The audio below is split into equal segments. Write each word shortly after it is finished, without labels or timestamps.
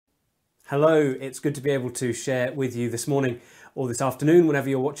Hello, it's good to be able to share with you this morning or this afternoon, whenever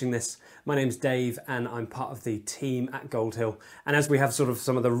you're watching this. My name's Dave and I'm part of the team at Gold Hill. And as we have sort of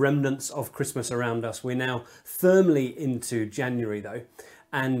some of the remnants of Christmas around us, we're now firmly into January though.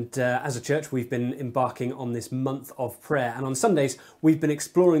 And as a church, we've been embarking on this month of prayer. And on Sundays, we've been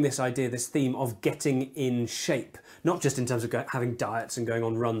exploring this idea, this theme of getting in shape. Not just in terms of having diets and going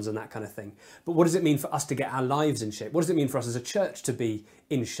on runs and that kind of thing. But what does it mean for us to get our lives in shape? What does it mean for us as a church to be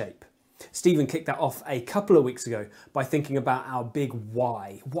in shape? Stephen kicked that off a couple of weeks ago by thinking about our big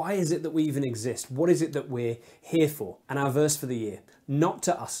why. Why is it that we even exist? What is it that we're here for? And our verse for the year, not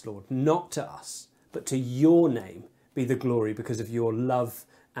to us, Lord, not to us, but to your name be the glory because of your love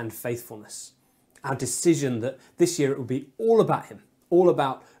and faithfulness. Our decision that this year it will be all about him, all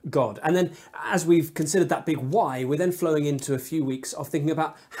about God. And then as we've considered that big why, we're then flowing into a few weeks of thinking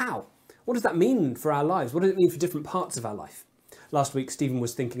about how. What does that mean for our lives? What does it mean for different parts of our life? Last week, Stephen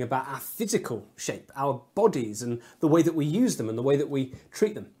was thinking about our physical shape, our bodies and the way that we use them and the way that we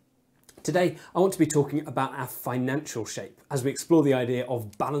treat them. Today, I want to be talking about our financial shape as we explore the idea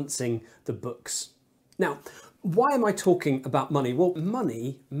of balancing the books. Now, why am I talking about money? Well,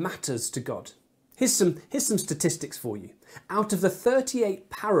 money matters to God. Here's some statistics for you. Out of the 38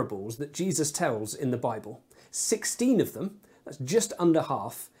 parables that Jesus tells in the Bible, 16 of them, that's just under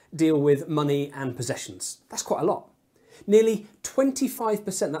half, deal with money and possessions. That's quite a lot. Nearly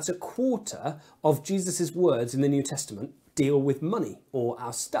 25%, that's a quarter of Jesus' words in the New Testament, deal with money or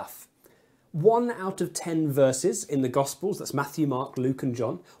our stuff. 1 out of 10 verses in the Gospels, that's Matthew, Mark, Luke and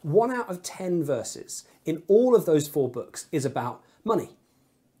John, 1 out of 10 verses in all of those 4 books is about money.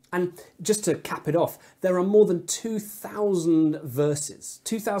 And just to cap it off, there are more than 2,000 verses,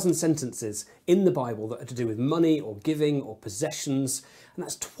 2,000 sentences in the Bible that are to do with money or giving or possessions, and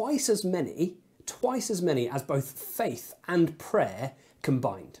that's twice as many as both faith and prayer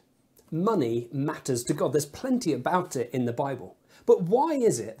combined. Money matters to God. There's plenty about it in the Bible. But why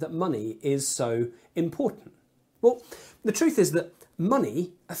is it that money is so important? Well, the truth is that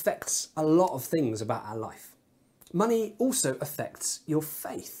money affects a lot of things about our life. Money also affects your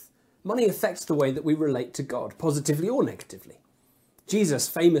faith. Money affects the way that we relate to God, positively or negatively. Jesus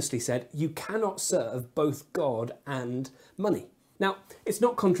famously said, "You cannot serve both God and money." Now, it's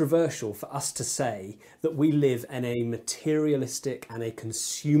not controversial for us to say that we live in a materialistic and a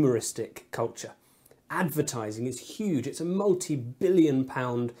consumeristic culture. Advertising is huge. It's a multi-billion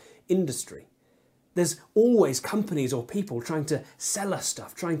pound industry. There's always companies or people trying to sell us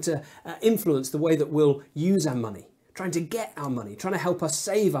stuff, trying to influence the way that we'll use our money, trying to get our money, trying to help us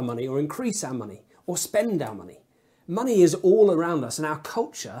save our money or increase our money or spend our money. Money is all around us and our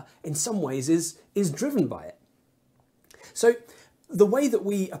culture in some ways is driven by it. So the way that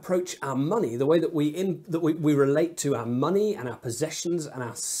we approach our money, the way that we relate to our money and our possessions and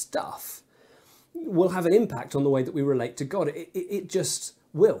our stuff will have an impact on the way that we relate to God. It just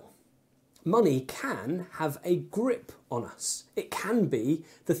will. Money can have a grip on us. It can be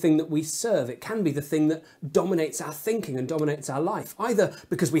the thing that we serve. It can be the thing that dominates our thinking and dominates our life, either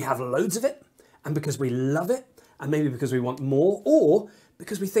because we have loads of it and because we love it and maybe because we want more, or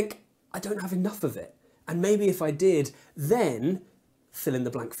because we think, I don't have enough of it. And maybe if I did, then fill in the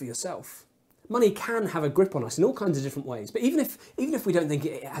blank for yourself. Money can have a grip on us in all kinds of different ways, but even if we don't think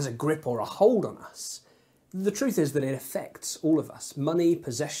it has a grip or a hold on us, the truth is that it affects all of us. Money,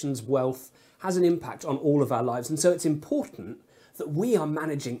 possessions, wealth has an impact on all of our lives, and so it's important that we are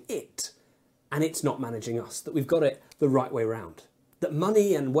managing it and it's not managing us, that we've got it the right way around. That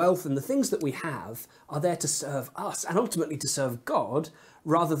money and wealth and the things that we have are there to serve us and ultimately to serve God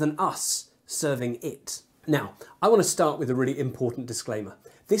rather than us serving it. Now, I want to start with a really important disclaimer.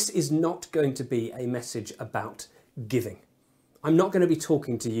 This is not going to be a message about giving. I'm not going to be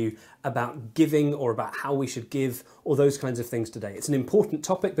talking to you about giving or about how we should give or those kinds of things today. It's an important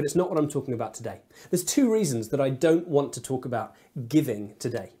topic, but it's not what I'm talking about today. There's 2 reasons that I don't want to talk about giving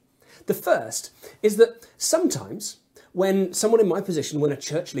today. The first is that sometimes when someone in my position, when a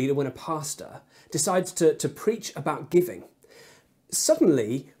church leader, when a pastor decides to preach about giving,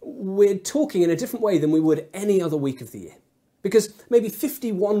 suddenly we're talking in a different way than we would any other week of the year. Because maybe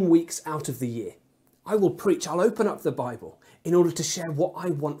 51 weeks out of the year, I'll open up the Bible in order to share what I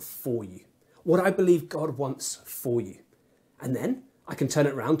want for you, what I believe God wants for you. And then I can turn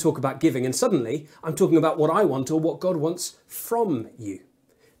it around, talk about giving, and suddenly I'm talking about what I want or what God wants from you.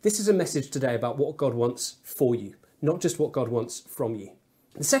 This is a message today about what God wants for you, not just what God wants from you.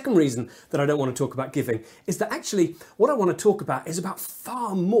 The second reason that I don't want to talk about giving is that actually what I want to talk about is about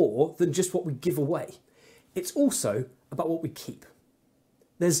far more than just what we give away. It's also about what we keep.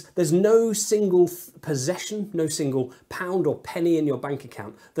 There's no single possession, no single pound or penny in your bank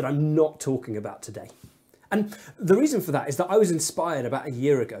account that I'm not talking about today. And the reason for that is that I was inspired about a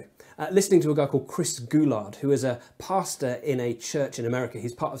year ago, listening to a guy called Chris Goulard, who is a pastor in a church in America.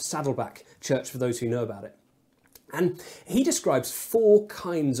 He's part of Saddleback Church, for those who know about it. And he describes four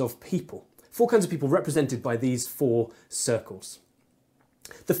kinds of people represented by these four circles.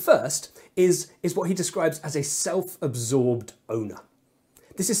 The first is what he describes as a self-absorbed owner.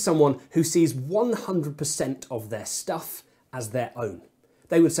 This is someone who sees 100% of their stuff as their own.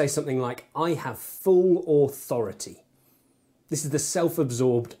 They would say something like, I have full authority. This is the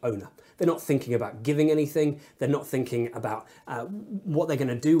self-absorbed owner. They're not thinking about giving anything. They're not thinking about what they're going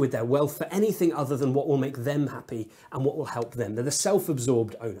to do with their wealth for anything other than what will make them happy and what will help them. They're the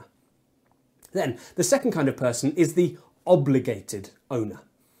self-absorbed owner. Then the second kind of person is the obligated owner.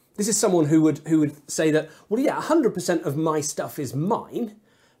 This is someone who would say that, well, yeah, 100% of my stuff is mine,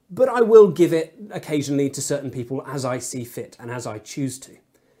 but I will give it occasionally to certain people as I see fit and as I choose to.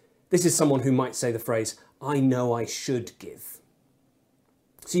 This is someone who might say the phrase, I know I should give.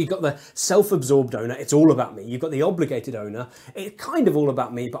 So you've got the self-absorbed owner, it's all about me. You've got the obligated owner, it's kind of all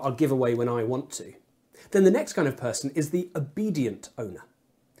about me, but I'll give away when I want to. Then the next kind of person is the obedient owner.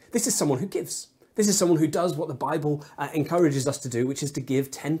 This is someone who gives. This is someone who does what the Bible encourages us to do, which is to give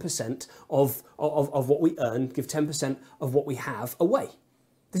 10% of what we earn, give 10% of what we have away.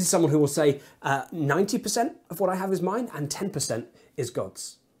 This is someone who will say 90% of what I have is mine and 10% is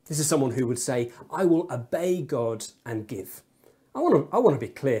God's. This is someone who would say, I will obey God and give. I want to be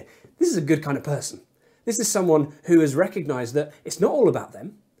clear. This is a good kind of person. This is someone who has recognized that it's not all about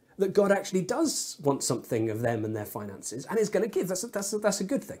them, that God actually does want something of them and their finances and is going to give. That's a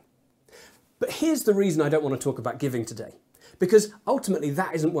good thing. But here's the reason I don't want to talk about giving today, because ultimately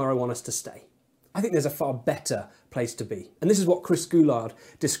that isn't where I want us to stay. I think there's a far better place to be. And this is what Chris Goulard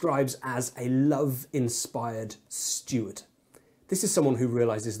describes as a love-inspired steward. This is someone who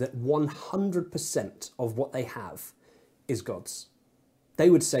realizes that 100% of what they have is God's.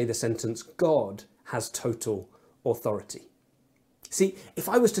 They would say the sentence, God has total authority. See, if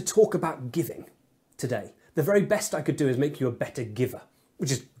I was to talk about giving today, the very best I could do is make you a better giver,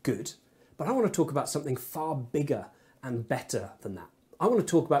 which is good. But I want to talk about something far bigger and better than that. I want to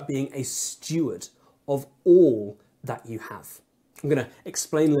talk about being a steward of all that you have. I'm going to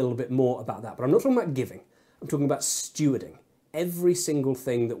explain a little bit more about that, but I'm not talking about giving. I'm talking about stewarding. Every single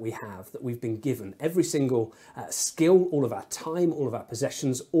thing that we have, that we've been given, every single skill, all of our time, all of our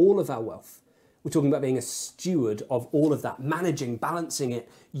possessions, all of our wealth. We're talking about being a steward of all of that, managing, balancing it,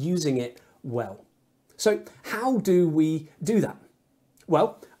 using it well. So how do we do that?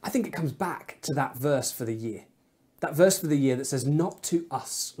 Well, I think it comes back to that verse for the year. That verse for the year that says, not to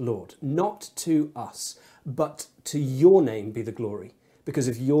us, Lord, not to us, but to your name be the glory because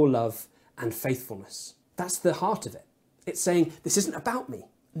of your love and faithfulness. That's the heart of it. It's saying, this isn't about me.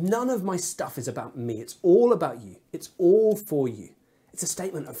 None of my stuff is about me. It's all about you. It's all for you. It's a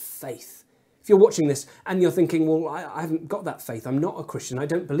statement of faith. If you're watching this and you're thinking, well, I haven't got that faith. I'm not a Christian. I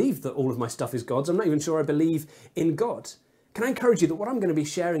don't believe that all of my stuff is God's. I'm not even sure I believe in God. Can I encourage you that what I'm going to be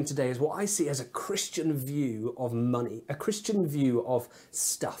sharing today is what I see as a Christian view of money, a Christian view of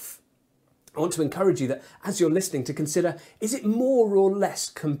stuff. I want to encourage you that as you're listening to consider, is it more or less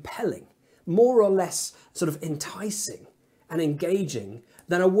compelling, more or less sort of enticing and engaging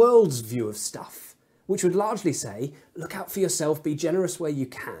than a world's view of stuff, which would largely say, look out for yourself, be generous where you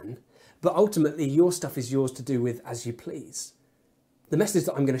can, but ultimately your stuff is yours to do with as you please. The message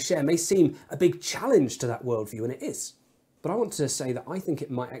that I'm going to share may seem a big challenge to that worldview, and it is. But I want to say that I think it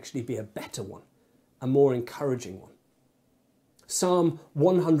might actually be a better one, a more encouraging one. Psalm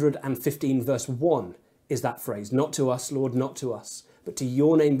 115 verse 1 is that phrase, not to us, Lord, not to us, but to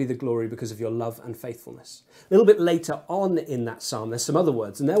your name be the glory because of your love and faithfulness. A little bit later on in that psalm, there's some other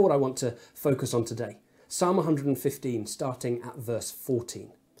words, and they're what I want to focus on today. Psalm 115, starting at verse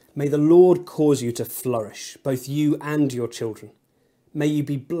 14. May the Lord cause you to flourish, both you and your children. May you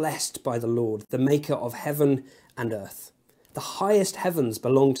be blessed by the Lord, the maker of heaven and earth. The highest heavens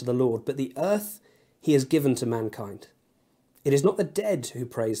belong to the Lord, but the earth he has given to mankind. It is not the dead who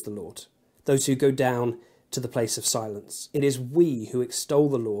praise the Lord, those who go down to the place of silence. It is we who extol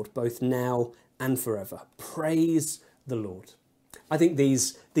the Lord, both now and forever. Praise the Lord. I think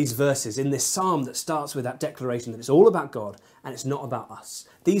these verses in this psalm that starts with that declaration that it's all about God and it's not about us.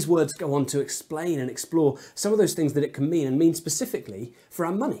 These words go on to explain and explore some of those things that it can mean, and mean specifically for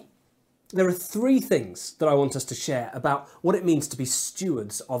our money. There are three things that I want us to share about what it means to be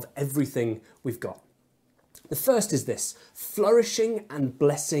stewards of everything we've got. The first is this: flourishing and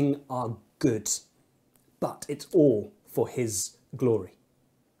blessing are good, but it's all for his glory.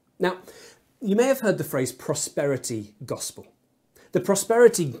 Now, you may have heard the phrase prosperity gospel. The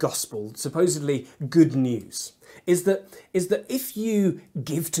prosperity gospel, supposedly good news, is that if you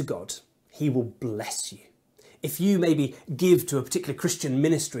give to God, he will bless you. If you maybe give to a particular Christian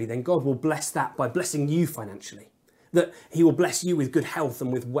ministry, then God will bless that by blessing you financially. That he will bless you with good health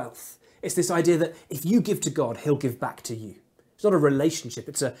and with wealth. It's this idea that if you give to God, he'll give back to you. It's not a relationship,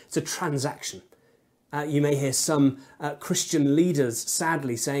 it's a transaction. You may hear some Christian leaders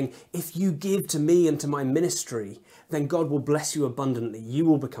sadly saying, if you give to me and to my ministry, then God will bless you abundantly. You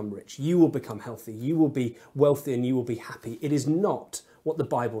will become rich, you will become healthy, you will be wealthy and you will be happy. It is not what the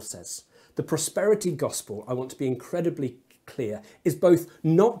Bible says. The prosperity gospel, I want to be incredibly clear, is both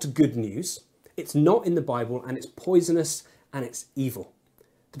not good news, it's not in the Bible, and it's poisonous and it's evil.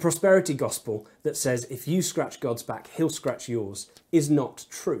 The prosperity gospel that says if you scratch God's back, he'll scratch yours is not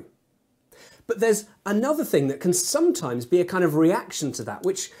true. But there's another thing that can sometimes be a kind of reaction to that,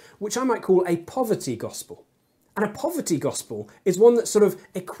 which I might call a poverty gospel. And a poverty gospel is one that sort of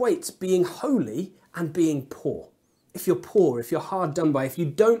equates being holy and being poor. If you're poor, if you're hard done by, if you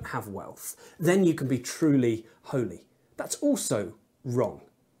don't have wealth, then you can be truly holy. That's also wrong.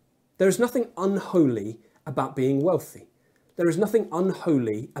 There is nothing unholy about being wealthy. There is nothing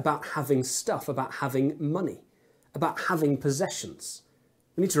unholy about having stuff, about having money, about having possessions.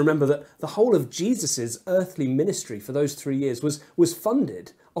 We need to remember that the whole of Jesus's earthly ministry for those 3 years was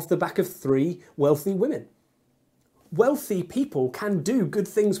funded off the back of 3 wealthy women. Wealthy people can do good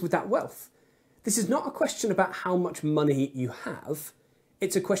things with that wealth. This is not a question about how much money you have.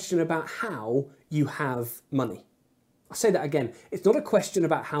 It's a question about how you have money. I'll say that again. It's not a question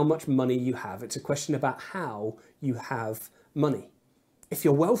about how much money you have. It's a question about how you have money. If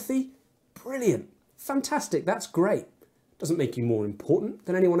you're wealthy, brilliant, fantastic, that's great. Doesn't make you more important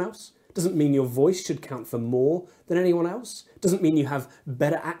than anyone else. Doesn't mean your voice should count for more than anyone else. Doesn't mean you have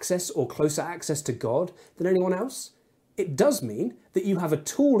better access or closer access to God than anyone else. It does mean that you have a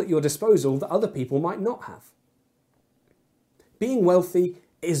tool at your disposal that other people might not have. Being wealthy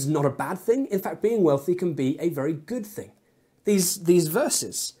is not a bad thing. In fact, being wealthy can be a very good thing. These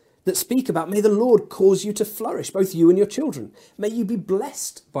verses that speak about, may the Lord cause you to flourish, both you and your children. May you be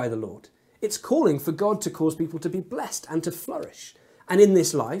blessed by the Lord. It's calling for God to cause people to be blessed and to flourish. And in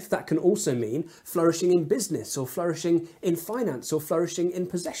this life, that can also mean flourishing in business or flourishing in finance or flourishing in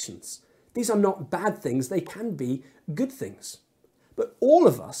possessions. These are not bad things. They can be good things. But all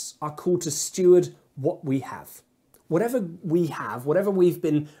of us are called to steward what we have. Whatever we have, whatever we've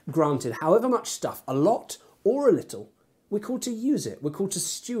been granted, however much stuff, a lot or a little, we're called to use it. We're called to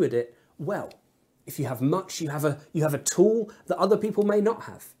steward it well. If you have much, you have a tool that other people may not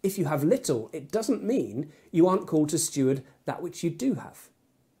have. If you have little, it doesn't mean you aren't called to steward that which you do have.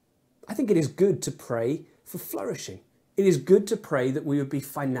 I think it is good to pray for flourishing. It is good to pray that we would be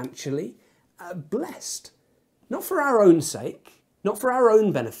financially blessed. Not for our own sake, not for our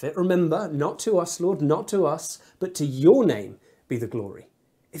own benefit. Remember, not to us, Lord, not to us, but to your name be the glory.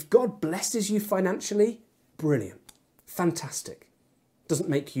 If God blesses you financially, brilliant, fantastic. Doesn't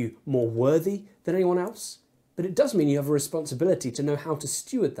make you more worthy than anyone else, but it does mean you have a responsibility to know how to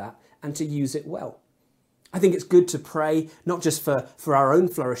steward that and to use it well. I think it's good to pray, not just for our own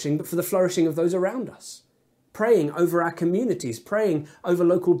flourishing, but for the flourishing of those around us. Praying over our communities, praying over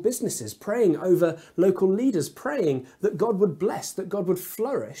local businesses, praying over local leaders, praying that God would bless, that God would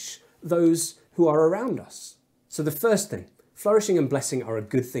flourish those who are around us. So the first thing, flourishing and blessing are a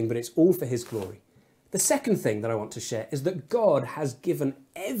good thing, but it's all for his glory. The second thing that I want to share is that God has given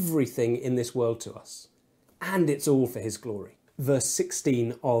everything in this world to us, and it's all for his glory. Verse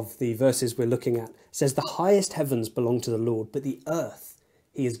 16 of the verses we're looking at says, the highest heavens belong to the Lord, but the earth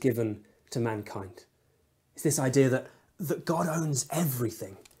he has given to mankind. It's this idea that God owns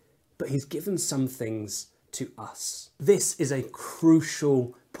everything, but he's given some things to us. This is a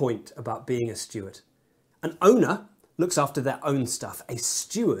crucial point about being a steward. An owner looks after their own stuff. A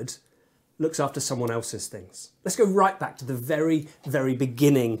steward looks after someone else's things. Let's go right back to the very, very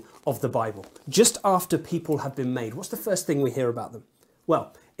beginning of the Bible. Just after people have been made, what's the first thing we hear about them?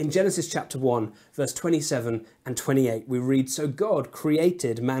 Well, in Genesis chapter 1, verse 27 and 28, we read, so God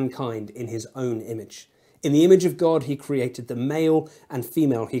created mankind in his own image. In the image of God, he created them, male and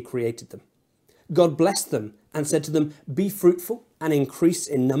female, he created them. God blessed them and said to them, be fruitful and increase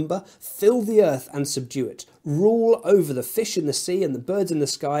in number, fill the earth and subdue it, rule over the fish in the sea and the birds in the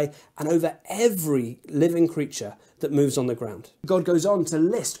sky, and over every living creature that moves on the ground. God goes on to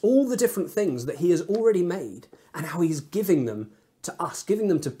list all the different things that he has already made and how he's giving them to us, giving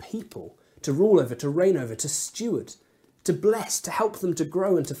them to people to rule over, to reign over, to steward, to bless, to help them to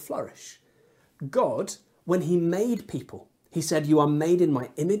grow and to flourish. God, when he made people, He said, you are made in my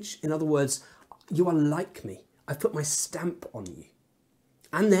image. In other words, you are like me. I've put my stamp on you.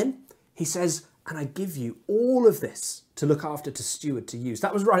 And then he says, and I give you all of this to look after, to steward, to use.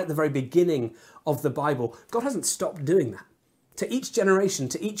 That was right at the very beginning of the Bible. God hasn't stopped doing that. To each generation,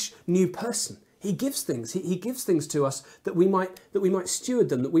 to each new person, he gives things. He gives things to us that we might steward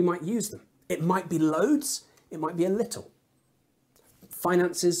them, that we might use them. It might be loads, it might be a little.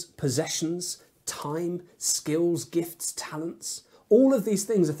 Finances, possessions, time, skills, gifts, talents. All of these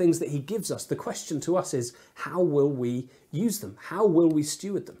things are things that he gives us. The question to us is, how will we use them? How will we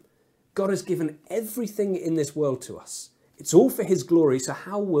steward them? God has given everything in this world to us. It's all for his glory, so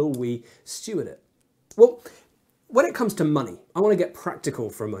how will we steward it? Well, when it comes to money, I want to get practical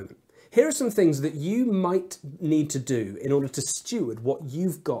for a moment. Here are some things that you might need to do in order to steward what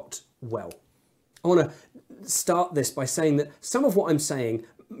you've got well. I want to start this by saying that some of what I'm saying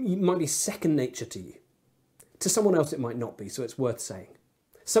might be second nature to you. To someone else it might not be, so it's worth saying.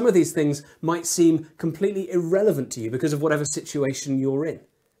 Some of these things might seem completely irrelevant to you because of whatever situation you're in.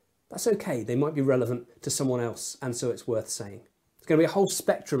 That's okay, they might be relevant to someone else, and so it's worth saying. There's going to be a whole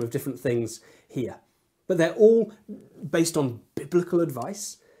spectrum of different things here, but they're all based on biblical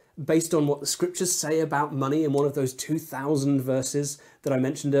advice, based on what the scriptures say about money in one of those 2,000 verses that I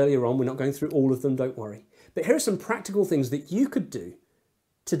mentioned earlier on. We're not going through all of them, don't worry. But here are some practical things that you could do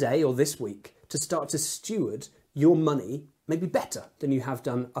today or this week to start to steward your money maybe better than you have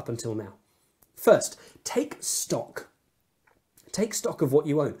done up until now. First, take stock. Take stock of what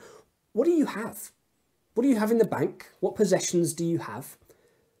you own. What do you have? What do you have in the bank? What possessions do you have?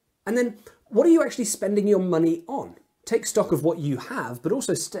 And then what are you actually spending your money on? Take stock of what you have, but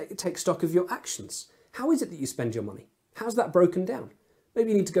also take stock of your actions. How is it that you spend your money? How's that broken down?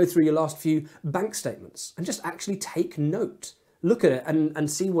 Maybe you need to go through your last few bank statements and just actually take note. Look at it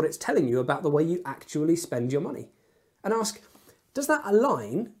and see what it's telling you about the way you actually spend your money. And ask, does that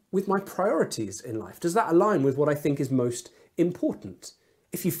align with my priorities in life? Does that align with what I think is most important?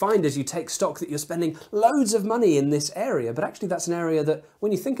 If you find as you take stock that you're spending loads of money in this area, but actually that's an area that,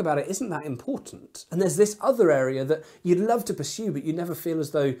 when you think about it, isn't that important, and there's this other area that you'd love to pursue, but you never feel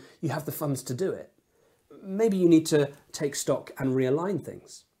as though you have the funds to do it, maybe you need to take stock and realign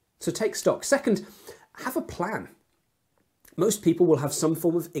things. So take stock. Second, have a plan. Most people will have some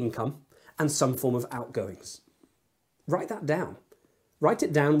form of income and some form of outgoings. Write that down. Write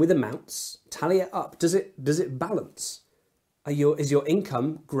it down with amounts. Tally it up. Does it balance? Is your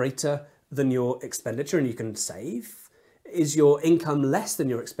income greater than your expenditure and you can save? Is your income less than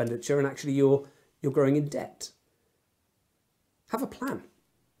your expenditure and actually you're growing in debt? Have a plan.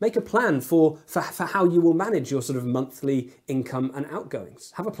 Make a plan for how you will manage your sort of monthly income and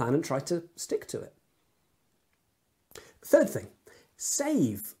outgoings. Have a plan and try to stick to it. Third thing,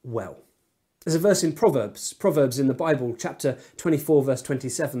 save well. There's a verse in Proverbs in the Bible, chapter 24, verse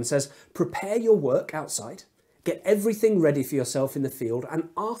 27 says, prepare your work outside, get everything ready for yourself in the field, and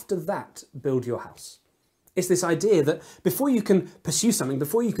after that, build your house. It's this idea that before you can pursue something,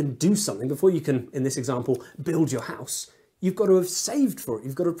 before you can do something, before you can, in this example, build your house, you've got to have saved for it,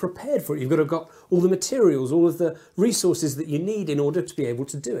 you've got to have prepared for it, you've got to have got all the materials, all of the resources that you need in order to be able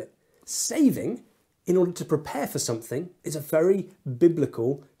to do it. Saving, in order to prepare for something, is a very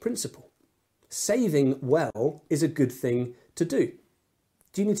biblical principle. Saving well is a good thing to do.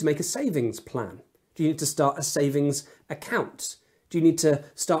 Do you need to make a savings plan? Do you need to start a savings account? Do you need to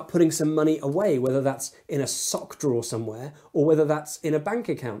start putting some money away, whether that's in a sock drawer somewhere or whether that's in a bank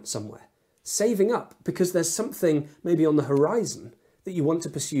account somewhere? Saving up because there's something maybe on the horizon that you want to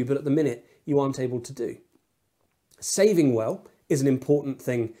pursue, but at the minute you aren't able to do. Saving well is an important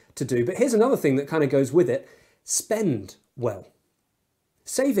thing to do. But here's another thing that kind of goes with it. Spend well.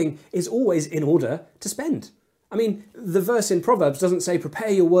 Saving is always in order to spend. I mean, the verse in Proverbs doesn't say prepare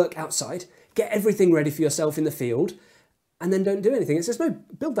your work outside, get everything ready for yourself in the field, and then don't do anything. It says, no,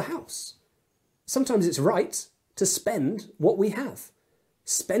 build the house. Sometimes it's right to spend what we have.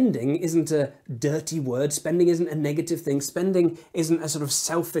 Spending isn't a dirty word. Spending isn't a negative thing. Spending isn't a sort of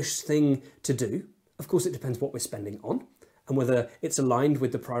selfish thing to do. Of course, it depends what we're spending on and whether it's aligned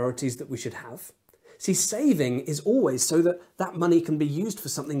with the priorities that we should have. See, saving is always so that that money can be used for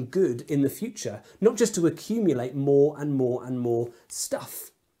something good in the future, not just to accumulate more and more and more stuff.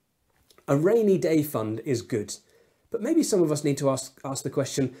 A rainy day fund is good, but maybe some of us need to ask the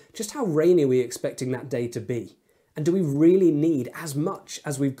question, just how rainy are we expecting that day to be? And do we really need as much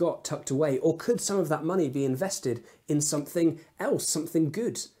as we've got tucked away? Or could some of that money be invested in something else, something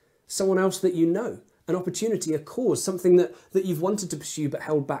good? Someone else that you know, an opportunity, a cause, something that you've wanted to pursue but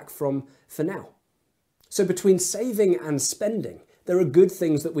held back from for now. So between saving and spending, There are good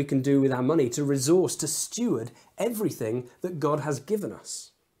things that we can do with our money to resource, to steward everything that God has given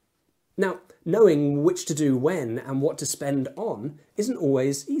us. Now, knowing which to do when and what to spend on isn't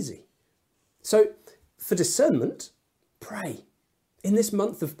always easy. So, for discernment, pray. In this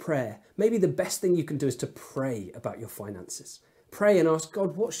month of prayer, maybe the best thing you can do is to pray about your finances. Pray and ask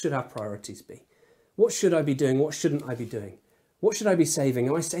God, what should our priorities be? What should I be doing? What shouldn't I be doing? What should I be saving?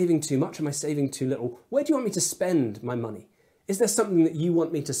 Am I saving too much? Am I saving too little? Where do you want me to spend my money? Is there something that you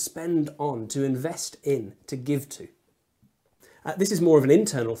want me to spend on, to invest in, to give to? This is more of an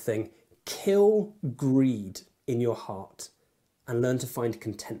internal thing. Kill greed in your heart and learn to find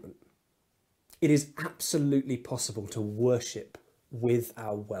contentment. It is absolutely possible to worship with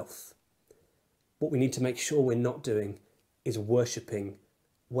our wealth. What we need to make sure we're not doing is worshipping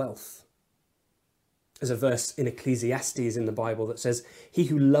wealth. There's a verse in Ecclesiastes in the Bible that says, "He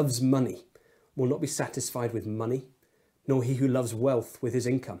who loves money will not be satisfied with money, nor he who loves wealth with his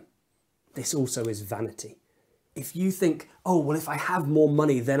income. This also is vanity." If you think, oh, well, if I have more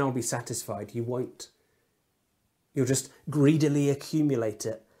money, then I'll be satisfied, you won't. You'll just greedily accumulate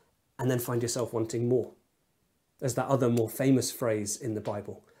it and then find yourself wanting more. There's that other more famous phrase in the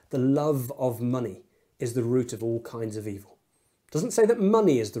Bible, the love of money is the root of all kinds of evil. It doesn't say that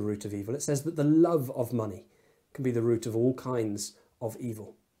money is the root of evil. It says that the love of money can be the root of all kinds of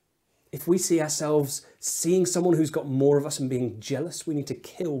evil. If we see ourselves seeing someone who's got more of us and being jealous, we need to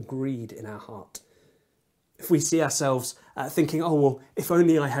kill greed in our heart. If we see ourselves thinking, oh, well, if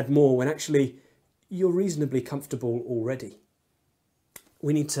only I had more, when actually you're reasonably comfortable already.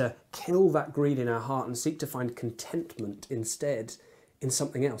 We need to kill that greed in our heart and seek to find contentment instead in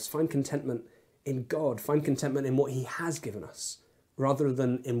something else. Find contentment in God. Find contentment in what he has given us rather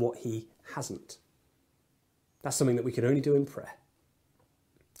than in what he hasn't. That's something that we can only do in prayer.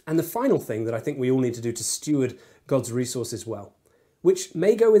 And the final thing that I think we all need to do to steward God's resources well, which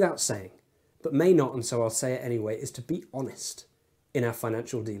may go without saying, but may not, and so I'll say it anyway, is to be honest in our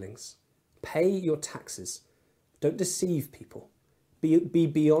financial dealings. Pay your taxes. Don't deceive people. Be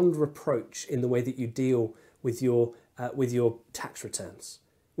beyond reproach in the way that you deal with your tax returns,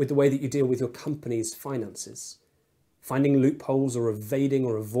 with the way that you deal with your company's finances. Finding loopholes or evading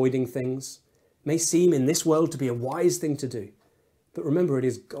or avoiding things may seem in this world to be a wise thing to do. But remember, it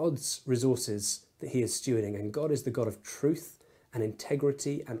is God's resources that he is stewarding, and God is the God of truth and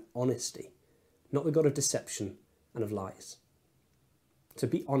integrity and honesty, not the God of deception and of lies. So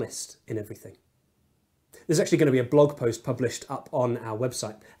be honest in everything. There's actually going to be a blog post published up on our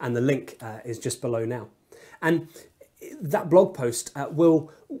website, and the link is just below now. And that blog post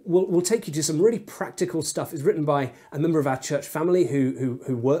will take you to some really practical stuff. It's written by a member of our church family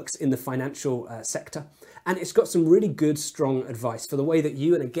who works in the financial sector. And it's got some really good, strong advice for the way that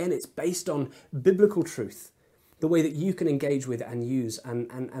you, and again, it's based on biblical truth, the way that you can engage with and use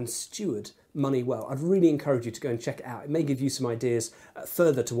and steward money well. I'd really encourage you to go and check it out. It may give you some ideas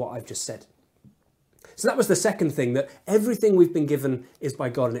further to what I've just said. So that was the second thing, that everything we've been given is by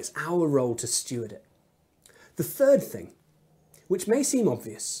God and it's our role to steward it. The third thing, which may seem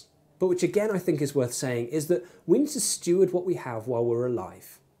obvious, but which again I think is worth saying, is that we need to steward what we have while we're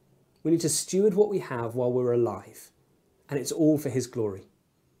alive. We need to steward what we have while we're alive, and it's all for his glory.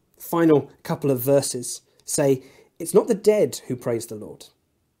 Final couple of verses say, "It's not the dead who praise the Lord,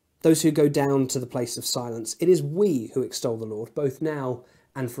 those who go down to the place of silence. It is we who extol the Lord, both now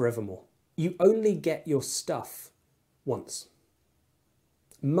and forevermore." You only get your stuff once.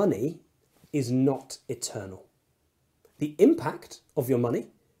 Money is not eternal. The impact of your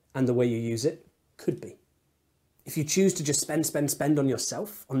money and the way you use it could be. If you choose to just spend on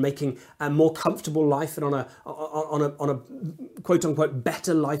yourself, on making a more comfortable life and on a quote unquote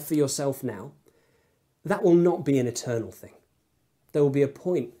better life for yourself now, that will not be an eternal thing. There will be a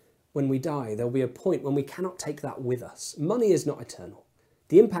point when we die. There will be a point when we cannot take that with us. Money is not eternal.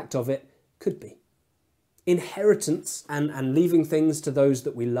 The impact of it could be. Inheritance and leaving things to those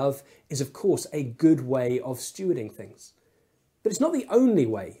that we love is, of course, a good way of stewarding things. But it's not the only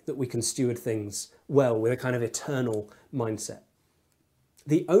way that we can steward things well with a kind of eternal mindset.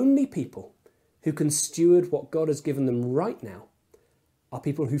 The only people who can steward what God has given them right now are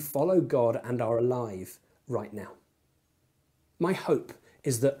people who follow God and are alive right now. My hope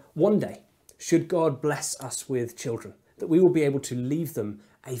is that one day, should God bless us with children, that we will be able to leave them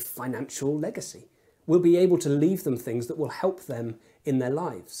a financial legacy. We'll be able to leave them things that will help them in their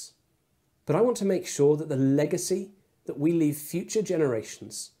lives. But I want to make sure that the legacy that we leave future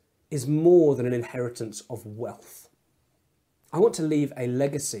generations is more than an inheritance of wealth. I want to leave a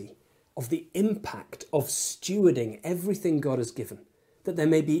legacy of the impact of stewarding everything God has given, that there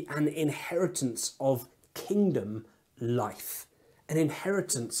may be an inheritance of kingdom life, an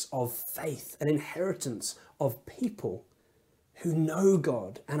inheritance of faith, an inheritance of people who know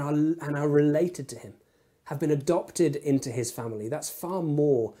God and are related to him, have been adopted into his family. That's far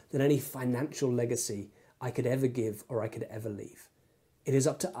more than any financial legacy I could ever give or I could ever leave. It is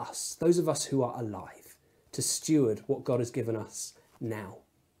up to us, those of us who are alive, to steward what God has given us now.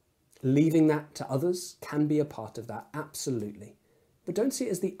 Leaving that to others can be a part of that, absolutely. But don't see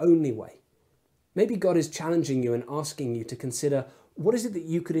it as the only way. Maybe God is challenging you and asking you to consider, what is it that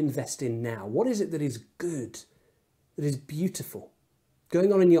you could invest in now? What is it that is good, that is beautiful,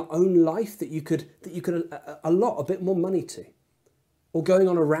 going on in your own life that you could allot a bit more money to, or going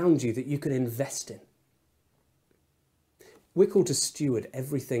on around you that you could invest in? We're called to steward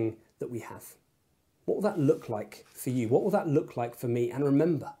everything that we have. What will that look like for you? What will that look like for me? And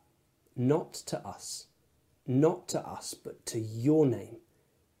remember, not to us, but to your name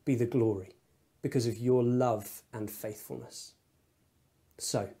be the glory because of your love and faithfulness.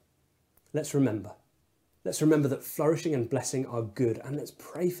 So, let's remember that flourishing and blessing are good, and let's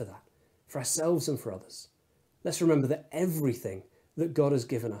pray for that, for ourselves and for others. Let's remember that everything that God has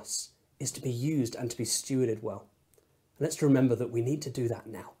given us is to be used and to be stewarded well. And let's remember that we need to do that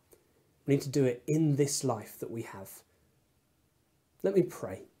now. We need to do it in this life that we have. Let me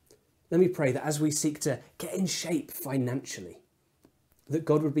pray. Let me pray that as we seek to get in shape financially, that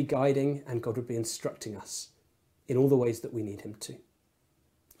God would be guiding and God would be instructing us in all the ways that we need him to.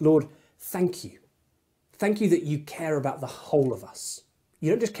 Lord, thank you. Thank you that you care about the whole of us.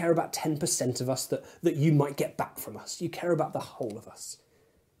 You don't just care about 10% of us that you might get back from us. You care about the whole of us.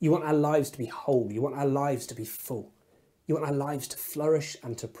 You want our lives to be whole. You want our lives to be full. You want our lives to flourish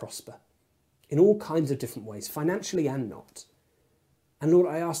and to prosper in all kinds of different ways, financially and not. And Lord,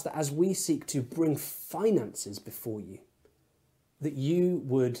 I ask that as we seek to bring finances before you, that you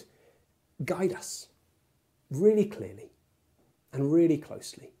would guide us really clearly and really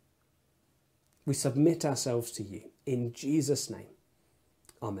closely. We submit ourselves to you in Jesus' name.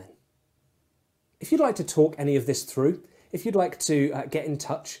 Amen. If you'd like to talk any of this through, if you'd like to get in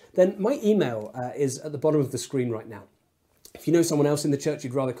touch, then my email is at the bottom of the screen right now. If you know someone else in the church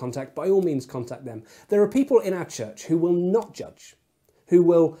you'd rather contact, by all means contact them. There are people in our church who will not judge, who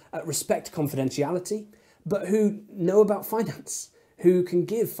will respect confidentiality, but who know about finance, who can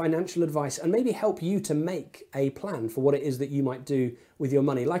give financial advice and maybe help you to make a plan for what it is that you might do with your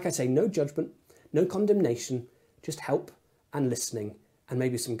money. Like I say, no judgment, no condemnation, just help and listening and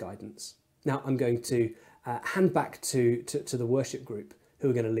maybe some guidance. Now I'm going to hand back to the worship group who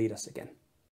are going to lead us again.